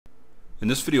In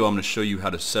this video I'm going to show you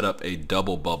how to set up a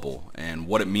double bubble and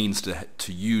what it means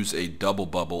to use a double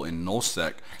bubble in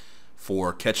nullsec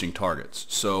for catching targets.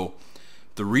 So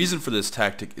the reason for this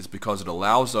tactic is because it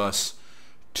allows us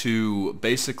to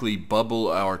basically bubble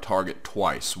our target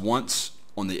twice. Once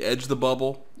on the edge of the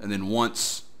bubble and then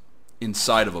once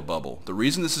inside of a bubble. The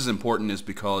reason this is important is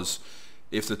because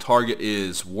if the target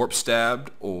is warp stabbed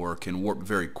or can warp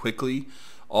very quickly,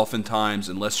 oftentimes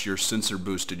unless you're sensor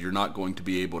boosted you're not going to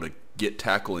be able to get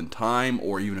tackle in time,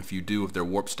 or even if you do, if they're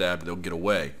warp stabbed they'll get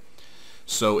away.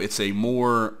 So it's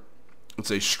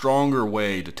a stronger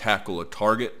way to tackle a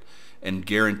target and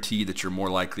guarantee that you're more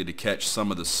likely to catch some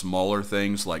of the smaller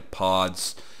things like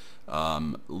pods,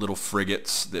 little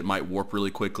frigates that might warp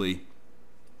really quickly,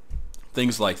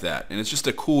 things like that. And it's just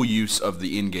a cool use of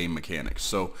the in-game mechanics.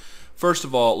 So first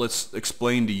of all, let's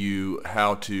explain to you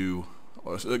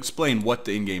explain what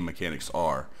the in-game mechanics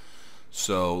are.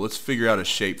 So let's figure out a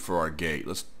shape for our gate.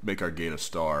 Let's make our gate a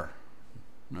star.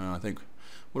 No, I think,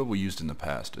 what have we used in the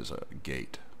past as a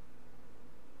gate?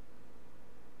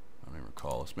 I don't even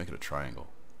recall. Let's make it a triangle.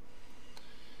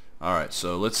 Alright,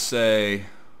 so let's say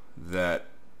that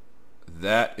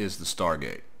that is the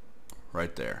Stargate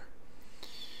right there.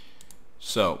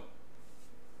 So,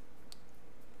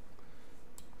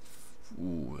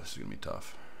 ooh, this is going to be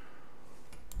tough.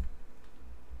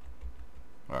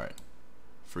 Alright.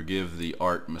 Forgive the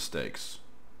art mistakes.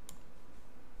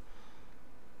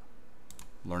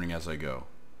 Learning as I go.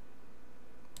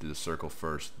 Do the circle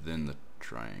first, then the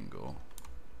triangle.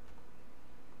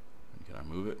 Can I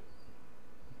move it?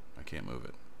 I can't move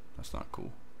it. That's not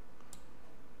cool.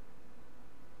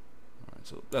 Alright,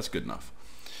 so that's good enough.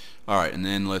 Alright, and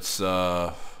then let's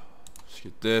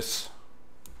get this.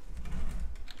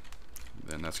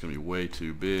 Then that's going to be way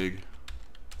too big.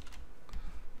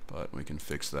 But we can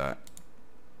fix that.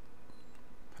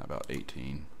 How about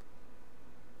 18?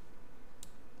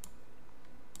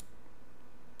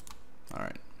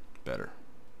 Alright, better.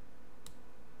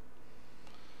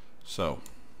 So,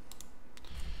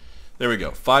 there we go.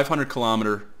 500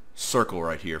 kilometer circle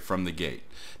right here from the gate.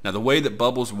 Now the way that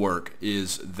bubbles work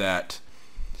is that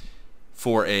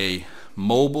for a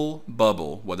mobile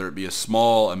bubble, whether it be a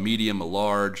small, a medium, a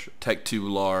large, Tech 2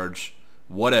 large,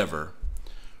 whatever,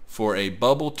 for a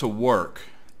bubble to work,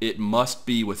 it must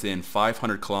be within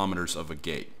 500 kilometers of a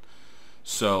gate.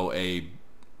 So a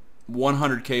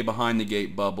 100K behind the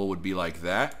gate bubble would be like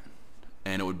that,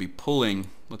 and it would be pulling,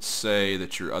 let's say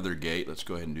that your other gate, let's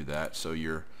go ahead and do that. So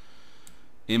your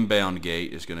inbound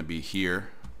gate is going to be here,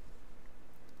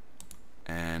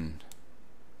 and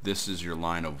this is your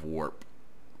line of warp.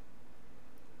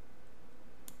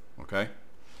 Okay?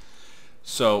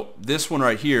 So this one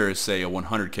right here is, say, a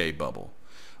 100K bubble,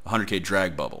 a 100K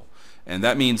drag bubble. And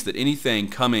that means that anything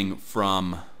coming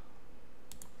from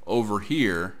over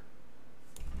here,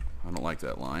 I don't like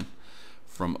that line,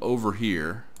 from over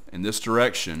here in this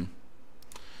direction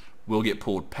will get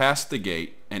pulled past the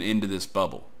gate and into this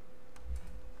bubble.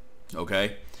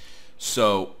 Okay?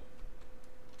 So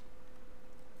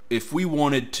if we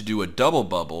wanted to do a double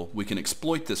bubble, we can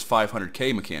exploit this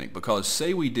 500K mechanic, because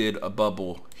say we did a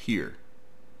bubble here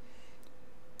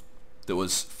that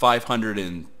was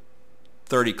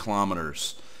 530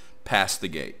 kilometers past the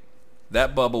gate.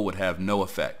 That bubble would have no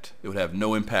effect. It would have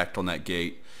no impact on that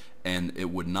gate, and it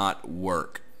would not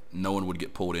work. No one would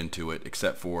get pulled into it,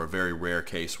 except for a very rare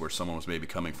case where someone was maybe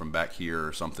coming from back here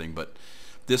or something, but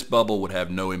this bubble would have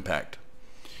no impact.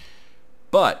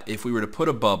 But if we were to put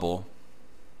a bubble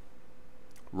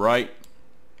right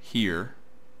here,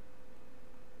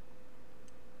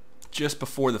 just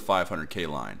before the 500K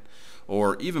line,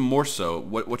 or even more so,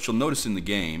 what you'll notice in the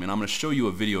game, and I'm going to show you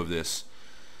a video of this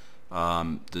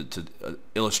to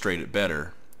illustrate it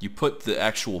better. You put the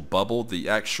actual bubble,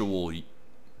 the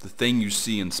thing you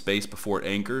see in space before it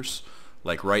anchors,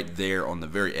 like right there on the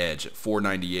very edge at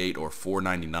 498 or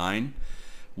 499,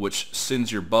 which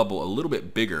sends your bubble a little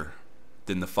bit bigger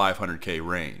than the 500K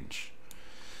range.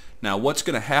 Now what's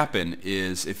going to happen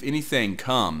is, if anything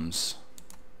comes,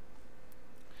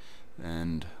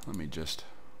 and let me just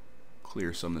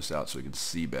clear some of this out so we can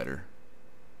see better.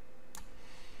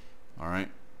 Alright.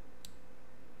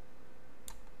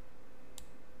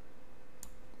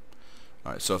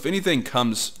 Alright, so if anything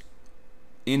comes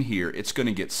in here, it's going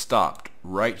to get stopped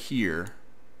right here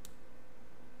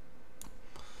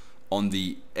on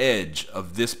the edge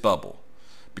of this bubble.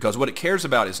 Because what it cares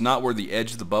about is not where the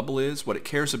edge of the bubble is. What it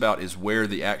cares about is where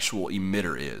the actual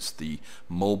emitter is, the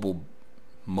mobile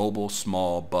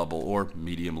small bubble, or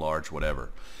medium large, whatever.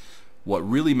 What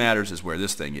really matters is where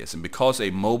this thing is. And because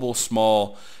a mobile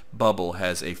small bubble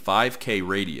has a 5K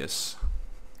radius,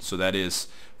 so that is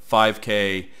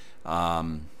 5K,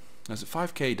 is it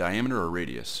 5K diameter or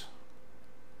radius?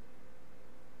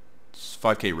 It's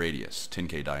 5K radius,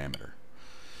 10K diameter.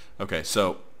 Okay,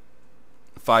 so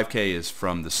 5K is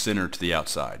from the center to the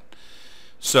outside.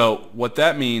 So what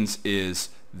that means is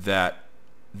that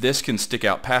this can stick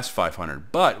out past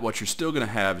 500, but what you're still going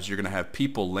to have is you're going to have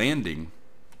people landing,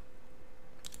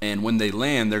 and when they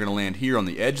land, they're going to land here on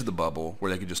the edge of the bubble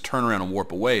where they can just turn around and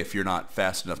warp away if you're not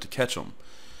fast enough to catch them.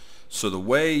 So the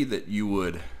way that you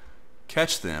would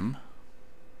catch them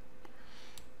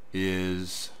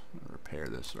is, repair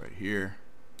this right here,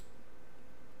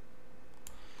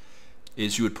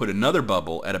 is you would put another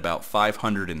bubble at about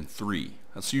 503.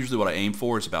 That's usually what I aim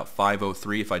for, is about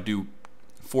 503. If I do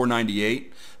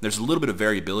 498, there's a little bit of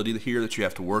variability here that you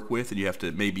have to work with, and you have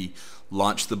to maybe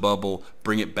launch the bubble,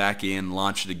 bring it back in,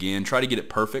 launch it again, try to get it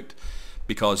perfect,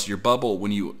 because your bubble,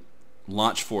 when you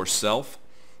launch for self,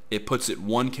 it puts it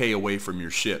 1K away from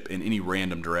your ship in any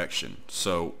random direction.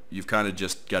 So you've kind of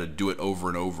just got to do it over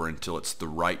and over until it's the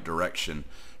right direction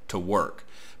to work.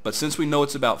 But since we know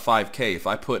it's about 5K, if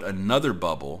I put another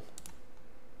bubble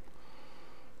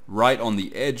right on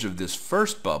the edge of this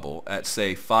first bubble at,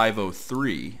 say,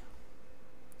 503,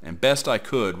 and best I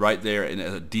could right there in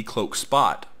a decloak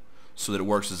spot so that it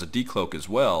works as a decloak as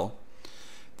well,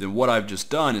 then what I've just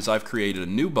done is I've created a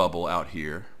new bubble out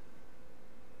here,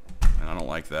 and I don't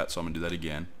like that, so I'm going to do that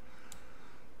again.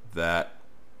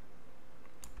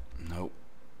 Nope,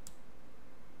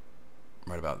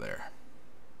 right about there.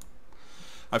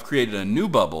 I've created a new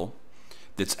bubble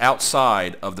that's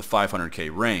outside of the 500K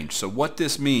range. So what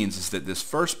this means is that this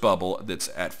first bubble that's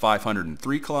at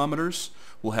 503 kilometers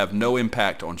will have no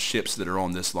impact on ships that are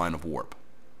on this line of warp.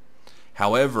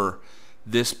 However,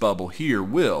 this bubble here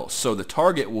will. So the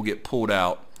target will get pulled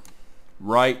out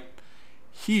right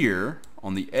here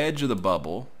on the edge of the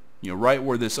bubble, right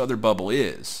where this other bubble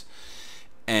is.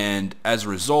 And as a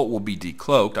result will be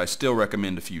decloaked. I still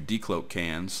recommend a few decloak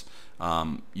cans.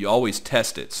 You always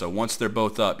test it. So once they're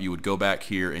both up, you would go back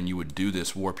here and you would do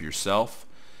this warp yourself,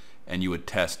 and you would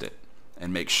test it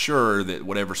and make sure that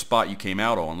whatever spot you came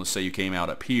out on, let's say you came out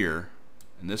up here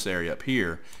in this area up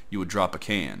here, you would drop a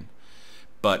can.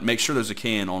 But make sure there's a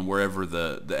can on wherever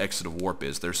the exit of warp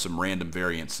is. There's some random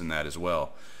variance in that as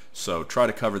well. So try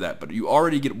to cover that. But you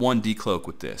already get one decloak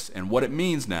with this. And what it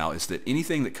means now is that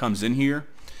anything that comes in here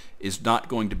is not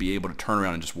going to be able to turn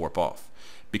around and just warp off.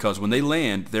 Because when they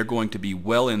land, they're going to be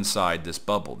well inside this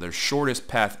bubble. Their shortest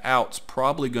path out's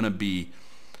probably going to be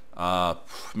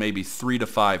maybe 3 to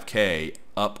 5K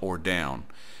up or down.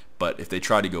 But if they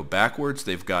try to go backwards,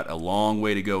 they've got a long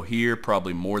way to go here,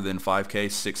 probably more than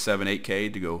 5K, 6, 7,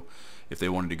 8K to go if they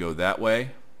wanted to go that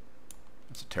way.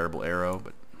 That's a terrible arrow,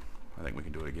 but I think we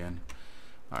can do it again.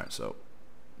 Alright, so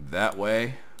that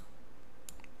way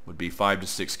would be 5 to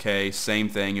 6K. Same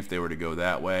thing if they were to go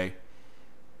that way.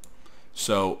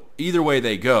 So either way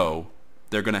they go,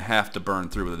 they're going to have to burn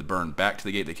through, whether they burn back to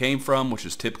the gate they came from, which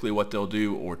is typically what they'll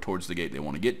do, or towards the gate they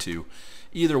want to get to.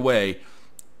 Either way,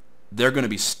 they're going to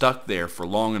be stuck there for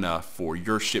long enough for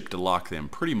your ship to lock them,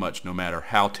 pretty much no matter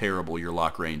how terrible your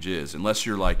lock range is, unless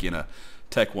you're like in a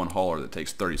Tech 1 hauler that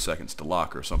takes 30 seconds to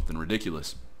lock or something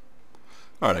ridiculous.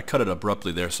 Alright, I cut it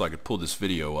abruptly there so I could pull this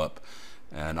video up,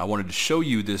 and I wanted to show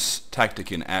you this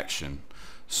tactic in action.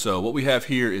 So what we have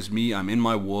here is me, I'm in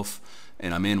my Wolf,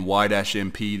 and I'm in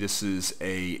Y-MP. This is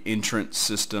a entrance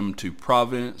system to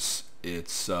Providence.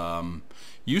 It's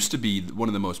used to be one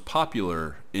of the most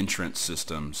popular entrance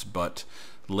systems, but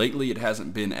lately it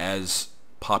hasn't been as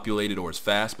populated or as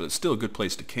fast, but it's still a good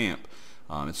place to camp.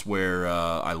 It's where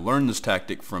I learned this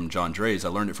tactic from John Drays. I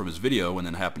learned it from his video and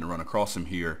then happened to run across him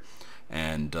here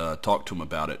and talked to him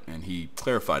about it, and he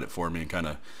clarified it for me and kind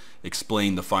of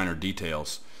explained the finer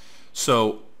details.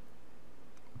 So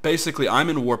basically I'm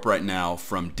in warp right now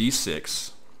from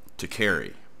D6 to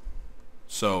Carey.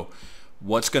 So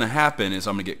what's going to happen is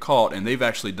I'm going to get caught, and they've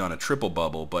actually done a triple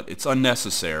bubble, but it's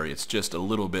unnecessary. It's just a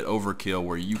little bit overkill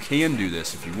where you can do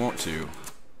this if you want to.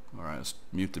 Alright, let's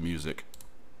mute the music.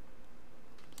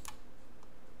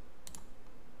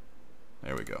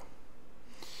 There we go.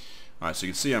 Alright, so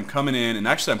you can see I'm coming in, and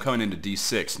actually I'm coming into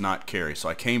D6, not Carey. So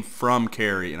I came from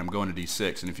Carey and I'm going to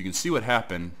D6, and if you can see what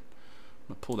happened,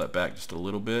 I'm going to pull that back just a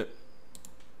little bit.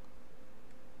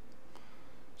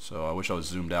 So I wish I was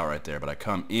zoomed out right there, but I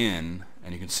come in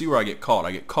and you can see where I get caught.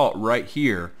 I get caught right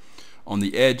here on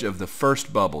the edge of the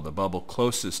first bubble, the bubble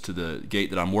closest to the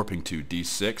gate that I'm warping to,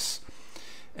 D6.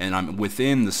 And I'm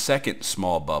within the second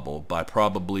small bubble by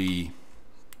probably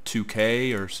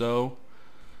 2K or so.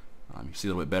 You can see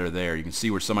a little bit better there. You can see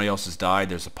where somebody else has died.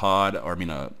 There's a pod, or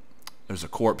there's a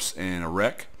corpse and a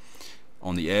wreck.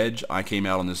 on the edge. I came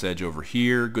out on this edge over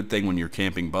here. Good thing when you're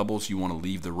camping bubbles, you want to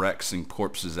leave the wrecks and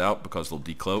corpses out because they'll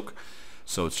decloak.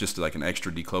 So it's just like an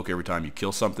extra decloak every time you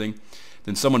kill something.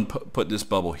 Then someone put this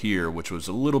bubble here, which was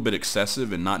a little bit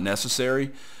excessive and not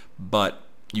necessary, but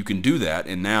you can do that,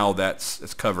 and now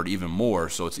that's covered even more,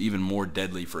 so it's even more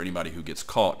deadly for anybody who gets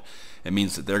caught. It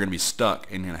means that they're going to be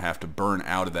stuck and going to have to burn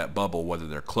out of that bubble, whether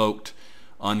they're cloaked,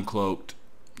 uncloaked,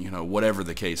 you know, whatever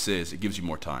the case is. It gives you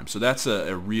more time. So that's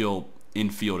a real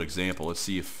infield example. Let's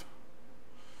see if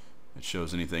it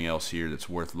shows anything else here that's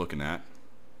worth looking at.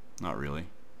 Not really.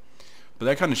 But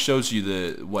that kind of shows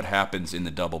you what happens in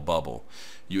the double bubble.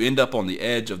 You end up on the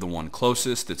edge of the one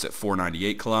closest that's at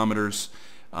 498 kilometers.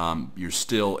 You're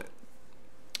still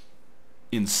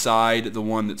inside the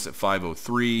one that's at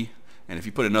 503, and if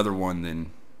you put another one,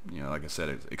 then, you know, like I said,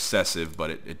 it's excessive, but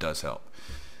it does help.